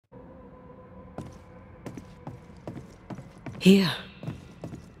Here,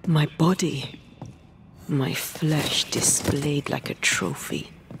 my body, my flesh displayed like a trophy.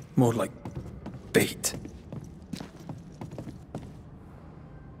 More like bait.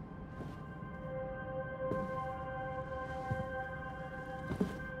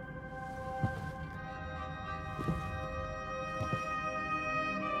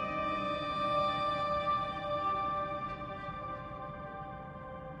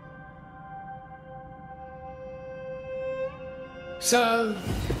 So,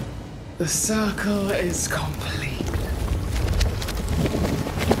 the circle is complete.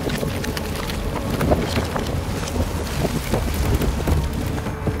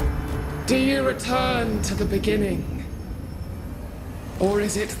 Do you return to the beginning? Or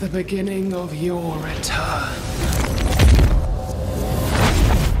is it the beginning of your return?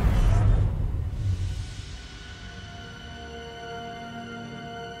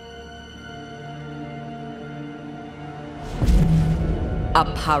 A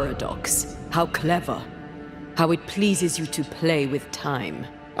paradox. How clever. How it pleases you to play with time.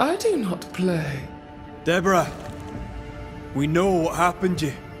 I do not play. Deborah, we know what happened to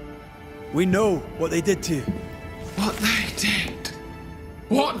you. We know what they did to you. What they did.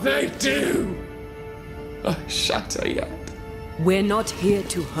 What they do. I shatter yet. We're not here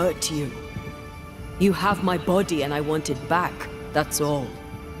to hurt you. You have my body and I want it back, that's all.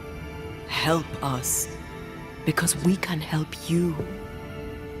 Help us, because we can help you.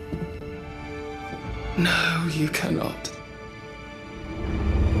 No, you cannot.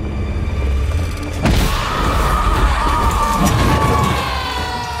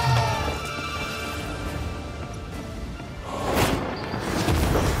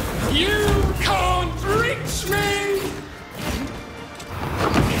 You can't reach me!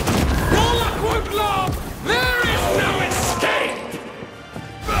 Your luck won't last! There is no escape!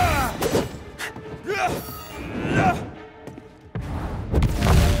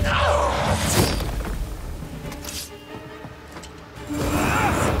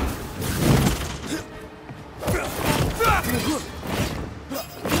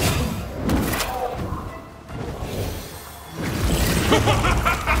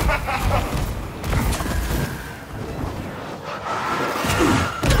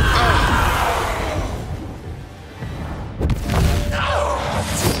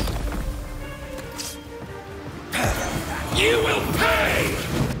 You will pay!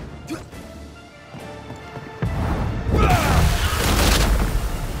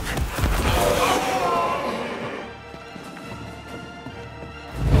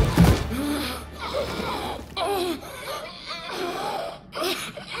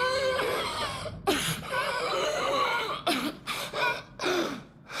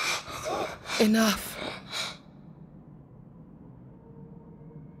 Enough.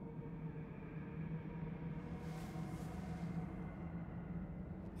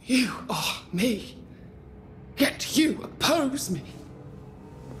 You are me, yet you oppose me.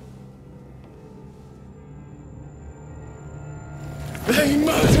 They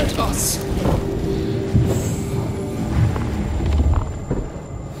murdered us.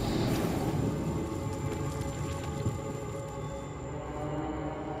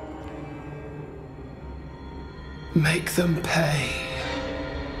 Make them pay.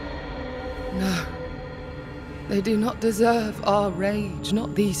 No. They do not deserve our rage,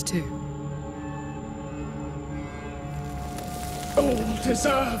 not these two. All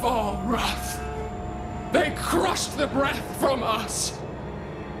deserve our wrath. They crushed the breath from us.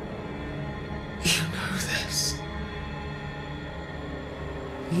 You know this.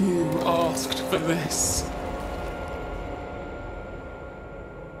 You asked for this.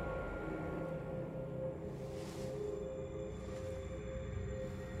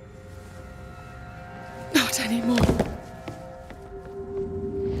 Not anymore.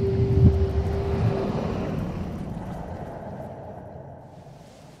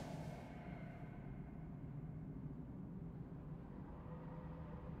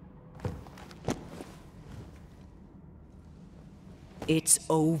 It's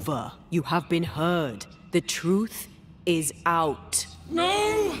over. You have been heard. The truth is out.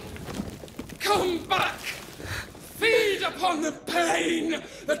 No! Come back! Feed upon the pain,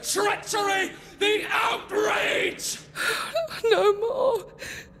 the treachery, the outrage! No more.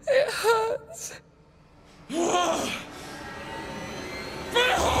 It hurts.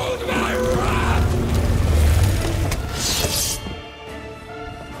 Behold my wrath!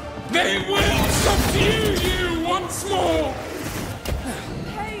 They will subdue you once more!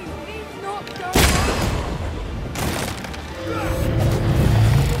 Pain need not go on.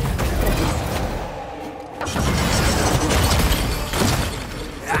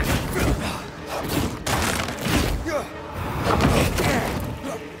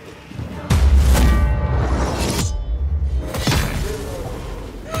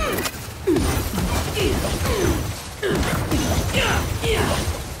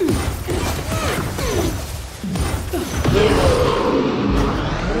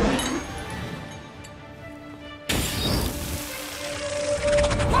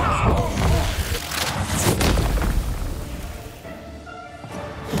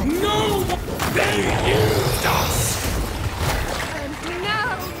 They used us! And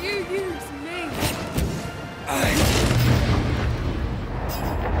now you use me!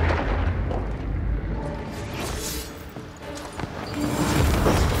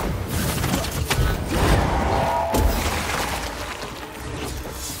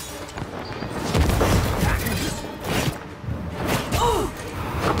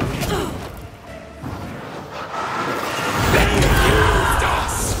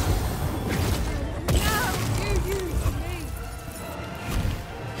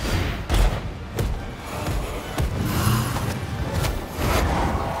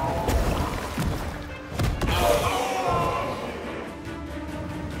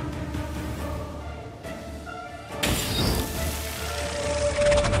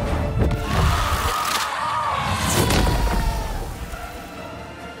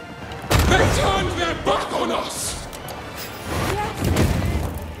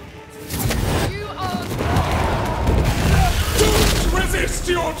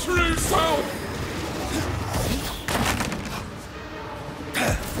 Your true self!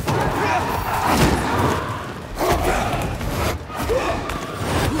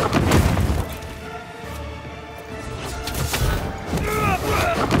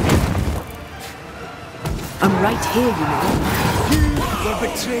 I'm right here, you know. You were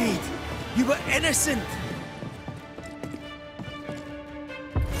betrayed. You were innocent.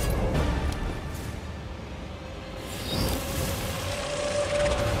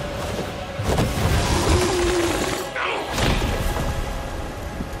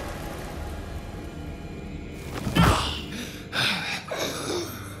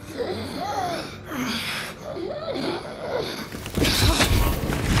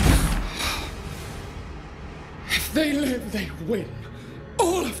 If they live, they win.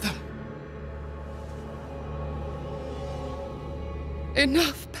 All of them.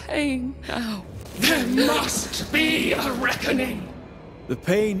 Enough pain now. There must be a reckoning. The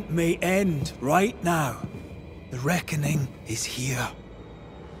pain may end right now. The reckoning is here.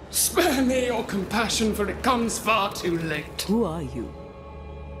 Spare me your compassion, for it comes far too late. Who are you?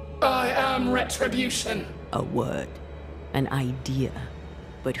 I am Retribution. A word. An idea.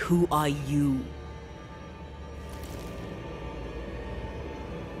 But who are you?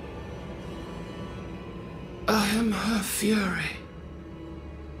 I am her fury.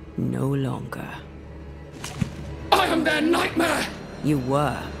 No longer. I am their nightmare! You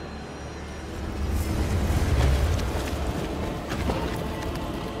were.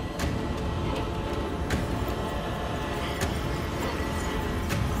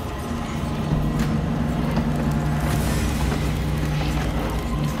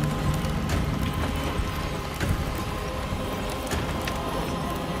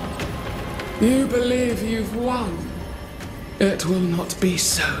 You believe you've won. It will not be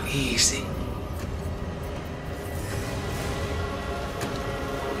so easy.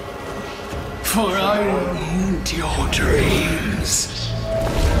 For I will haunt your dreams.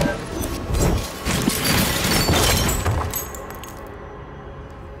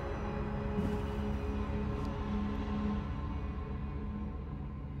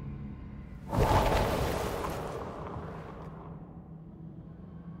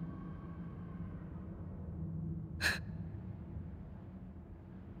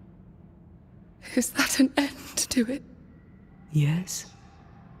 Is that an end to it? Yes.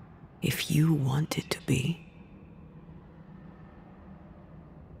 If you want it to be.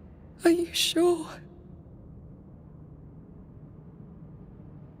 Are you sure?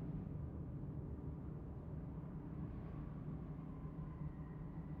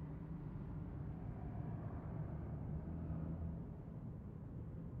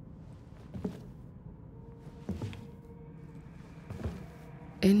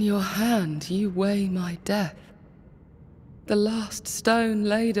 In your hand you weigh my death, the last stone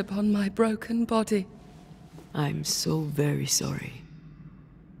laid upon my broken body. I'm so very sorry.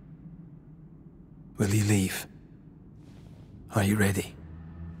 Will you leave? Are you ready?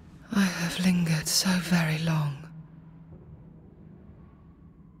 I have lingered so very long.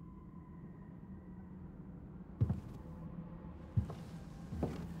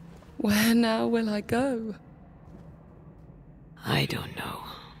 Where now will I go? I don't know.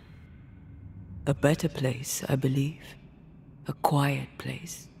 A better place, I believe. A quiet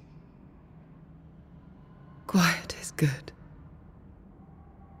place. Quiet is good.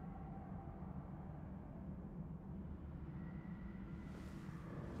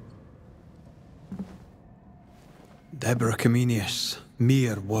 Deborah Comenius,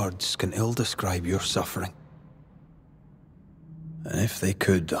 mere words can ill describe your suffering. And if they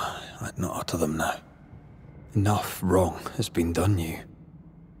could, I'd not utter them now. Enough wrong has been done you.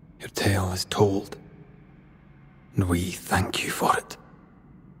 Your tale is told, and we thank you for it.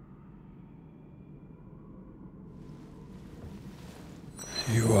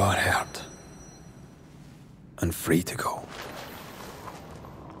 You are hurt, and free to go.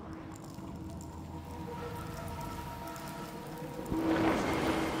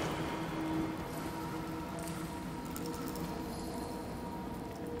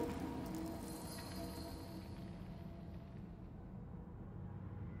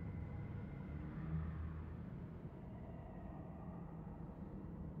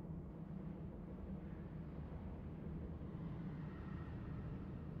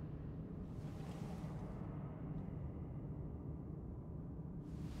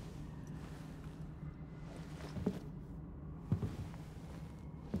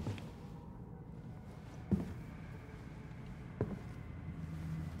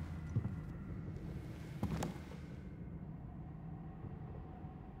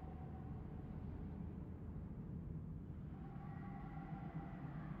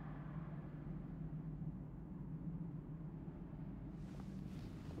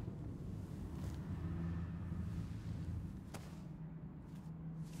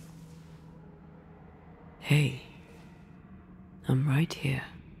 Hey, I'm right here.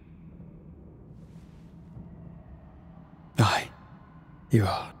 Aye, you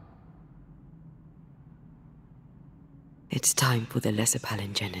are. It's time for the Lesser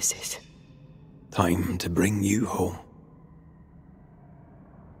Palingenesis. Time to bring you home.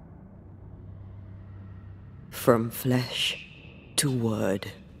 From flesh to word,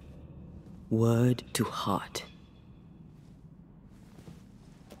 word to heart.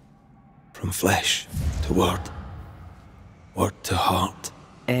 From flesh to word, word to heart.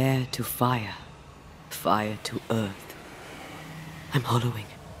 Air to fire, fire to earth. I'm hollowing.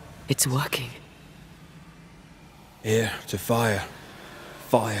 It's working. Air to fire,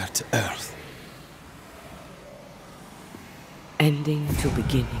 fire to earth. Ending to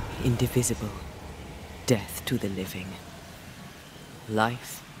beginning, indivisible. Death to the living.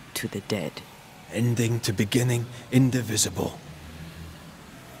 Life to the dead. Ending to beginning, indivisible.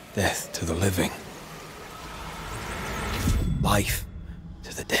 Death to the living. Life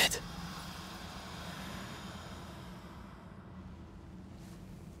to the dead.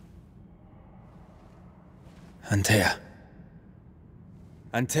 Antea.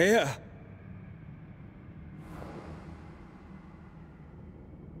 Antea!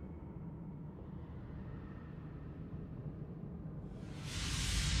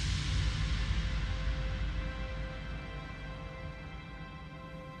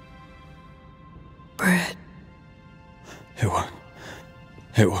 Bread.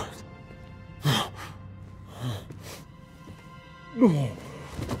 It was.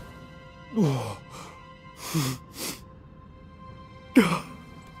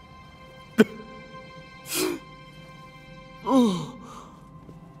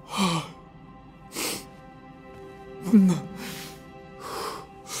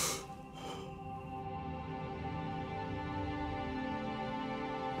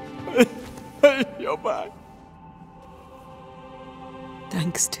 You're back.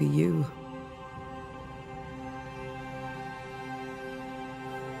 Thanks to you.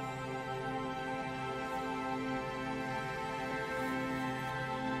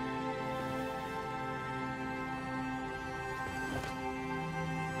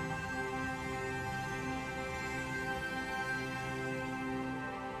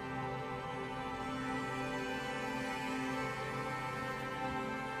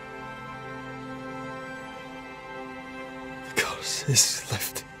 The curse is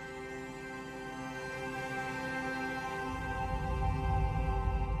lifted.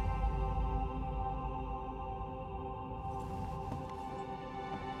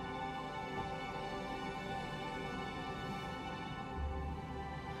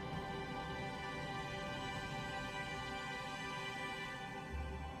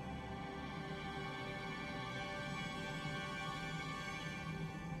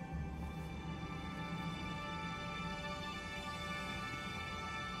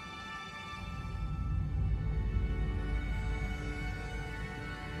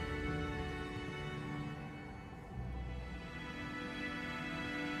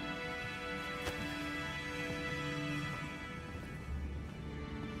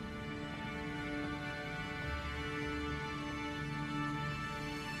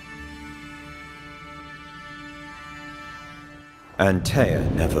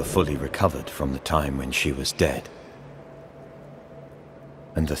 Antea never fully recovered from the time when she was dead.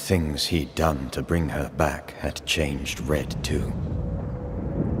 And the things he'd done to bring her back had changed Red too.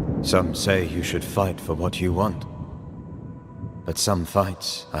 Some say you should fight for what you want. But some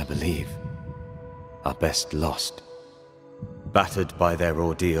fights, I believe, are best lost. Battered by their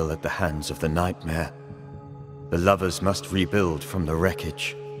ordeal at the hands of the Nightmare, the lovers must rebuild from the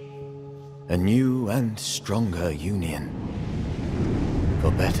wreckage. A new and stronger union.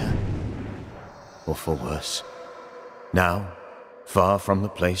 For better, or for worse. Now, far from the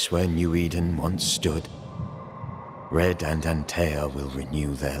place where New Eden once stood, Red and Antea will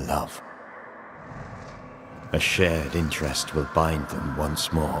renew their love. A shared interest will bind them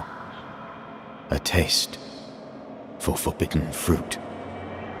once more. A taste for forbidden fruit.